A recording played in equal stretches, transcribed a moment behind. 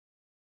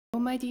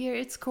my dear,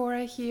 it's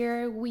Cora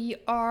here. We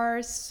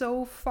are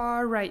so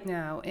far right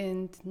now,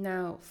 and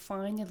now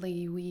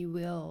finally we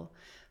will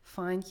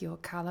find your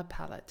color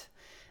palette.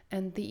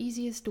 And the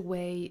easiest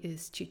way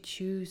is to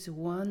choose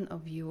one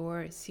of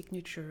your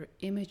signature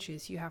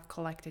images you have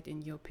collected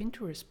in your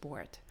Pinterest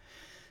board.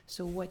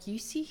 So what you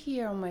see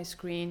here on my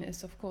screen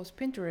is of course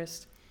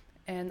Pinterest,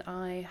 and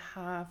I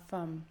have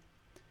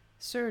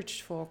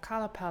searched for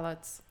color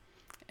palettes,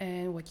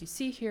 and what you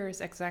see here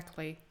is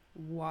exactly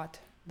what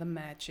the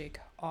magic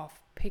of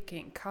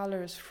picking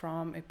colors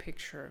from a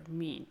picture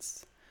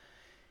means.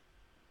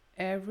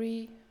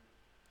 Every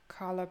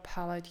color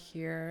palette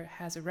here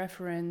has a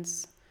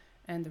reference,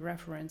 and the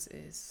reference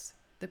is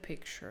the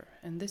picture.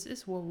 And this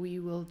is what we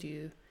will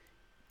do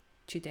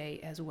today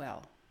as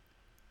well.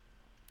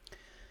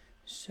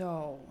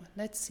 So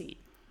let's see.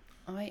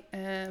 I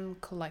am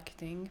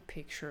collecting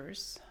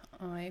pictures.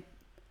 I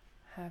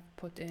have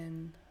put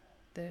in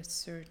the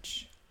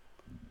search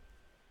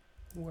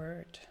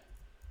word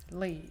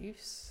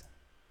leaves,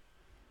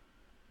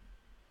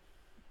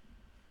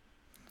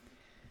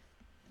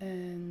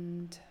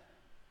 and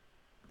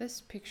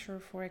this picture,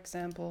 for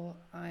example,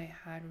 I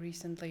had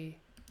recently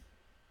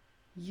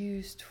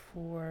used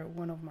for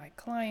one of my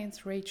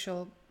clients,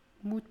 Rachel,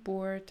 mood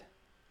board,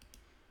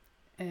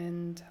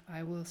 and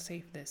I will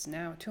save this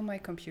now to my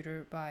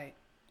computer by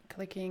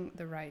clicking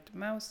the right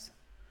mouse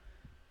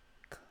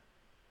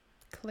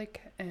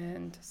click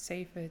and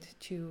save it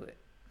to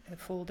a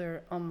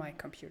folder on my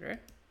computer.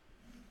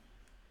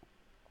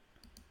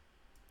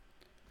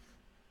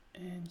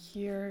 And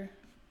here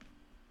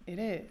it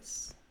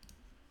is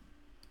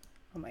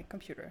on my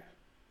computer.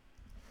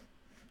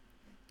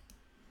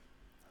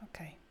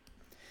 Okay,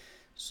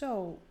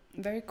 so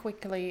very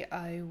quickly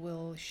I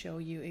will show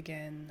you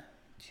again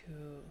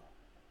to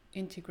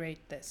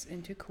integrate this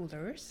into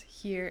Coolors.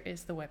 Here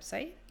is the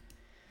website.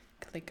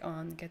 Click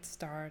on Get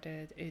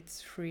Started,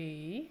 it's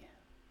free.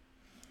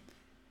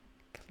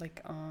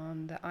 Click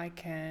on the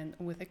icon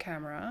with a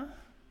camera,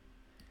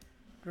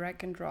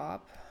 drag and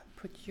drop,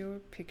 put your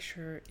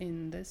picture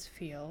in this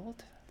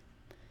field.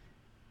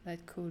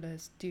 Let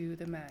Coolors do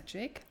the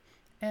magic.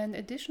 And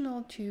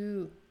additional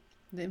to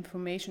the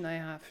information I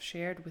have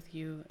shared with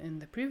you in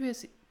the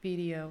previous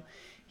video,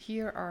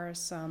 here are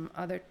some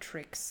other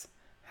tricks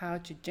how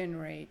to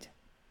generate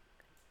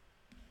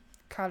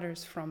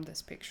colors from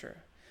this picture.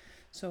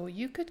 So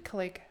you could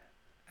click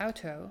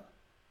Auto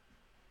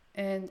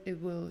and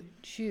it will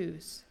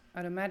choose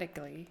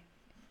automatically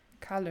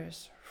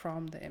colors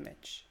from the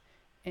image.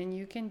 And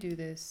you can do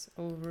this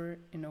over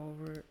and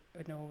over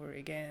and over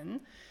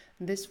again.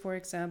 This, for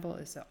example,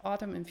 is the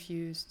autumn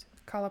infused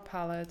color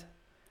palette.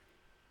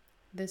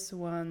 This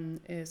one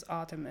is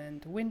autumn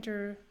and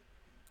winter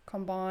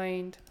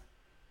combined.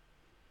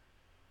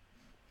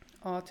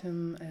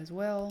 Autumn as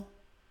well.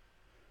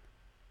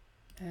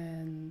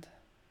 And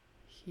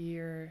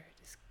here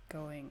it is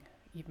going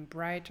even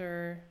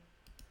brighter.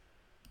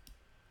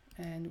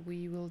 And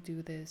we will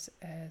do this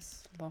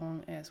as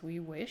long as we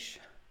wish.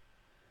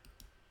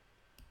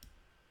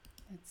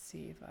 Let's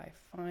see if I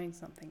find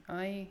something.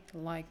 I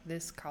like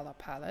this color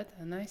palette,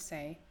 and I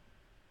say,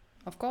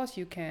 of course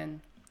you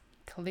can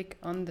click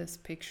on this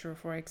picture,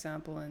 for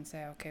example, and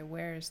say, okay,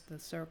 where is the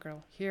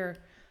circle here?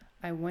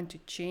 I want to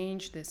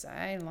change this.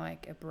 I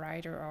like a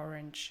brighter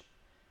orange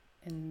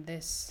in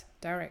this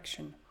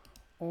direction.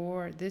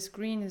 Or this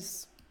green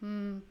is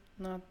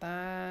not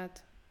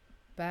that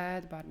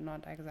bad, but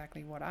not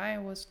exactly what I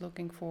was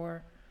looking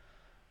for.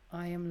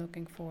 I am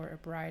looking for a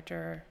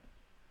brighter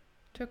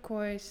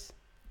turquoise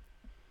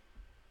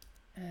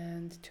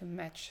and to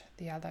match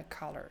the other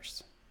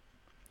colors.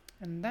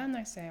 And then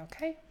I say,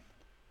 okay,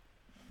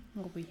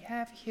 what we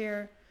have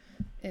here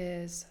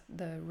is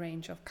the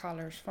range of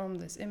colors from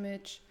this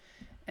image.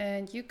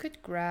 And you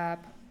could grab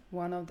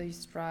one of these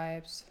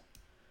stripes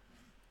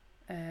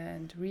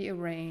and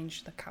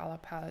rearrange the color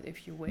palette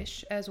if you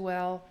wish as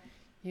well.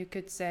 You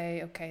could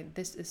say, okay,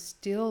 this is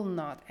still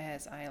not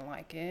as I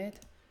like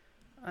it.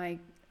 I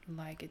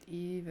like it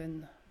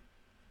even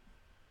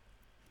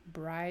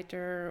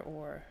brighter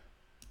or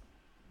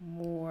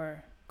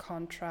more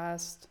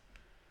contrast,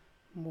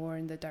 more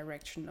in the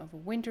direction of a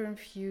winter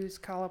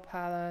infused color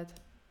palette.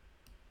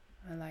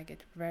 I like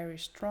it very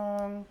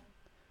strong.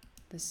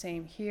 The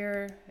same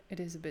here, it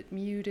is a bit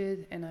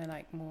muted and I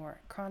like more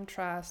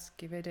contrast,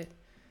 give it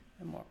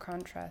a more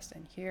contrast.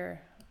 And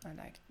here I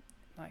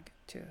like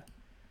to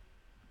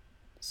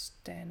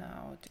stand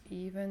out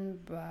even,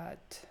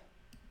 but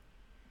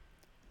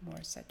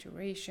more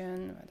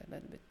saturation, but a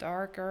little bit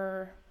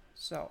darker.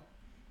 So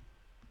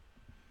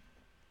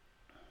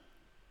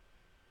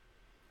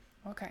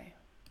okay,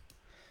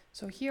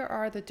 so here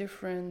are the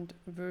different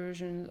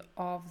versions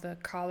of the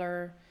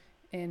color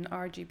in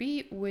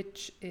RGB,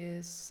 which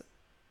is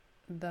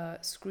the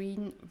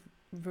screen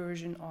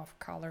version of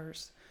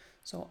colors.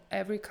 So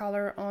every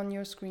color on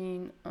your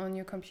screen, on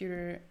your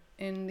computer,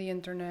 in the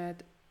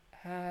internet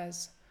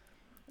has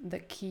the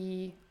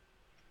key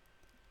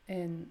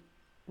in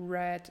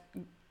red,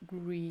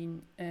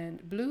 green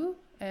and blue,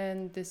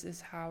 and this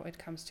is how it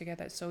comes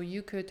together. So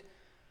you could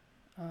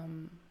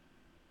You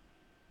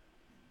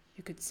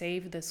could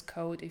save this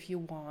code if you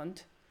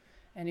want,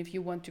 and if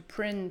you want to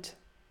print,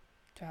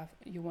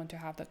 you want to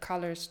have the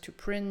colors to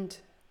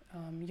print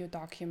your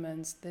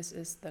documents. This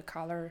is the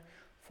color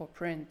for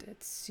print.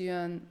 It's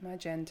cyan,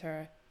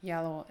 magenta,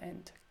 yellow,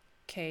 and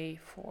K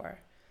for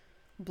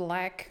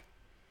black.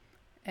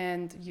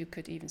 And you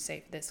could even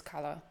save this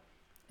color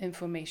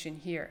information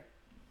here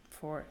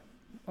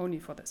only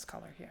for this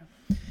color here.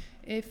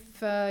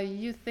 If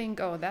you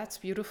think, oh, that's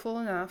beautiful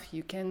enough,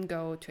 you can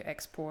go to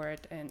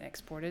export and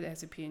export it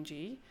as a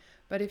PNG.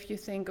 But if you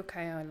think,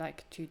 okay, I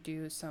like to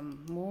do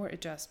some more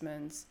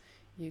adjustments,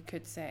 you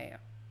could say,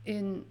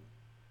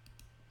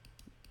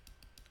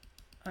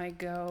 I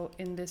go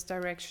in this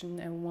direction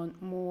and want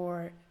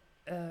more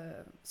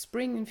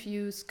spring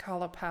infused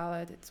color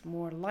palette. It's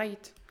more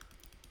light.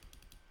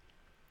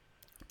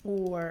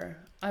 Or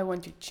I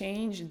want to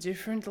change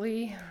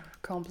differently,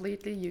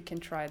 completely. You can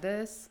try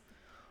this.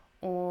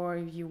 Or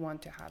if you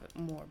want to have it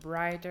more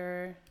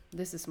brighter,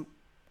 this is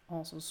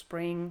also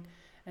spring.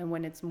 And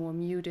when it's more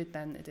muted,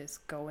 then it is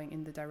going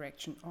in the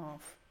direction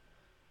of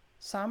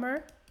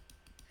summer.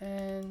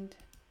 And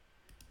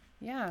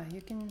yeah,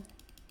 you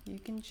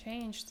can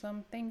change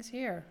some things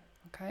here.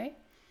 Okay.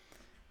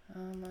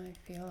 I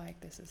feel like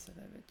this is a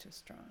little bit too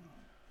strong.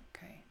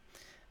 Okay.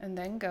 And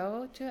then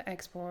go to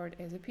export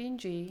as a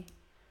PNG.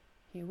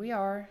 Here we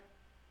are.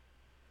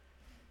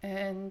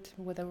 And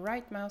with a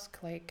right mouse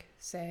click,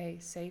 say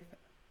save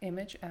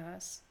image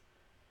as,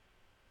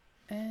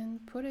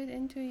 and put it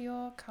into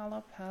your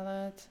color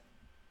palette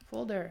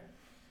folder.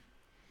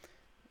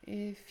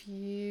 If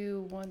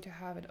you want to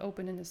have it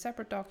open in a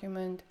separate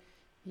document,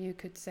 you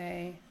could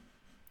say,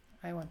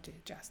 I want to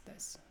adjust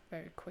this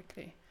very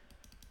quickly.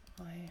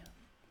 I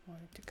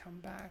want it to come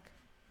back.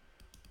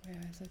 Where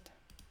is it?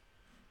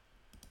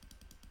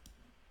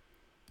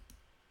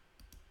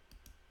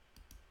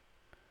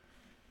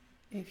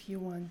 If you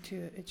want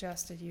to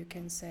adjust it, you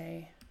can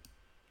say,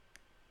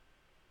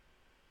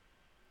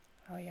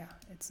 oh yeah,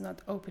 it's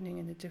not opening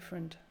in a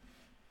different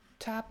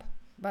tab,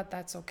 but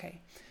that's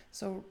okay.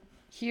 So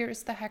here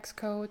is the hex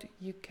code.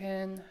 You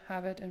can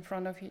have it in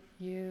front of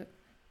you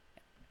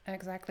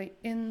exactly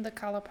in the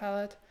color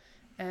palette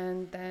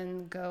and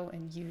then go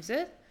and use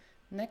it.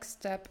 Next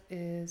step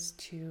is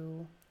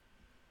to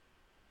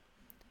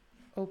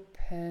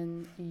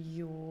open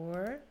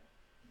your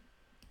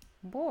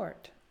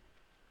board.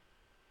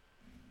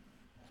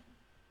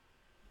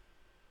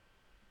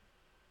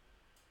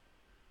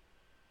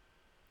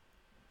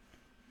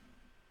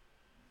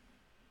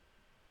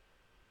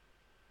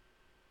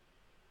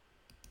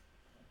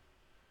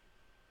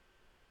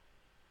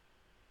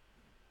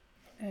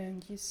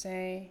 And you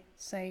say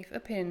save a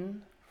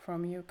pin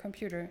from your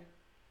computer.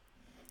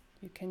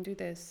 You can do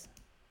this.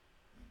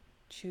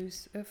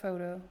 Choose a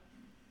photo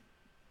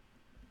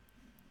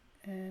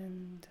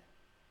and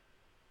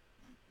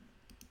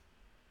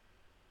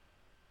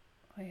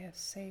I have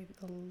saved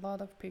a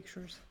lot of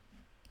pictures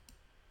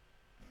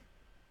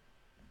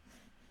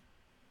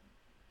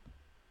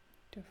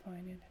to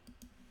find it.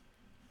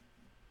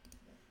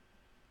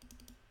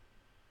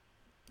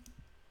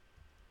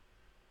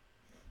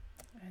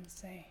 And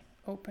say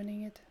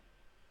opening it.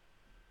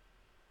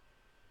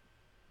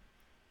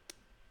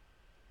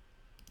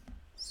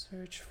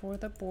 Search for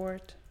the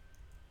board.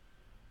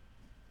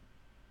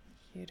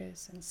 Here it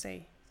is and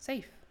say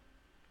save.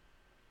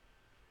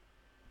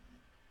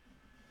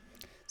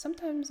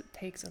 Sometimes it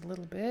takes a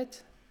little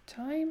bit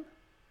time.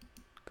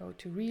 Go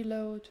to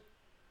reload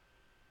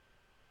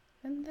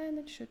and then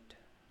it should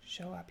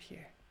show up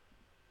here.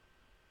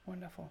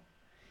 Wonderful.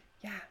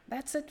 Yeah,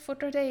 that's it for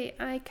today.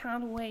 I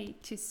can't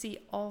wait to see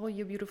all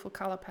your beautiful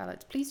color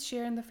palettes. Please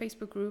share in the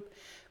Facebook group,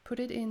 put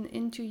it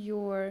into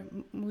your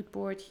mood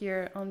board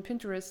here on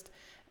Pinterest.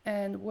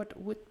 And what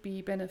would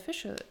be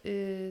beneficial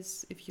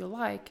is, if you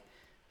like,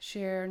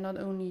 share not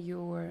only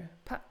your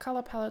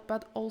color palette,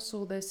 but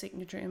also the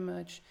signature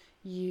image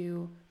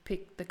you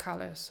picked the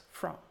colors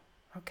from.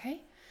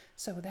 Okay,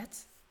 so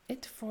that's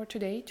it for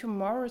today.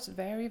 Tomorrow is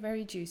very,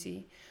 very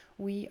juicy.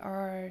 We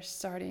are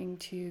starting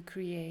to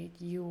create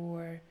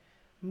your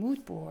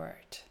mood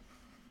board.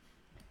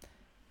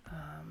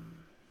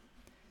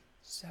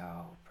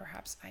 So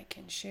perhaps I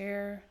can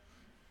share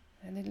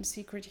a little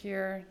secret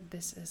here.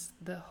 This is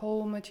the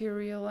whole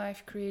material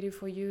I've created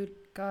for you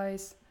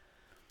guys.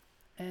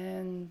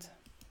 And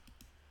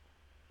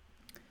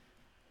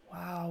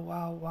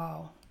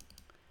wow.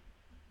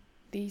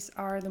 These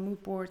are the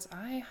mood boards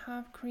I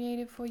have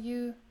created for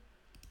you.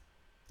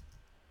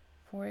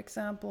 For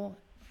example,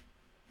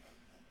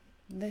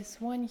 this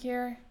one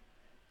here.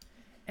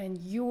 And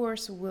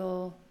yours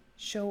will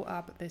show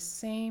up the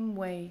same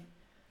way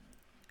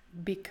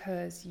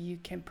because you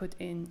can put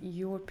in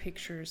your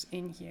pictures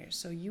in here.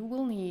 So you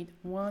will need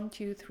 1,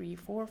 2, 3,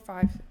 4,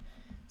 5,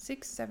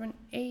 6, 7,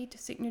 8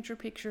 signature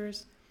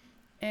pictures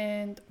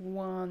and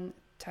 1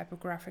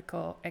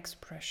 typographical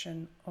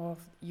expression of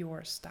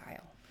your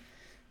style.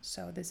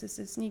 So this is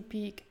a sneak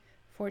peek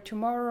for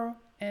tomorrow,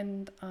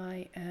 and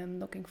I am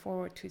looking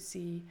forward to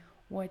see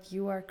what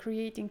you are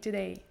creating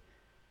today.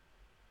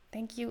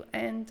 Thank you,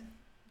 and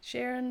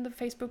share in the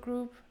Facebook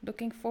group.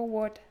 Looking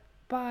forward.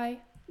 Bye.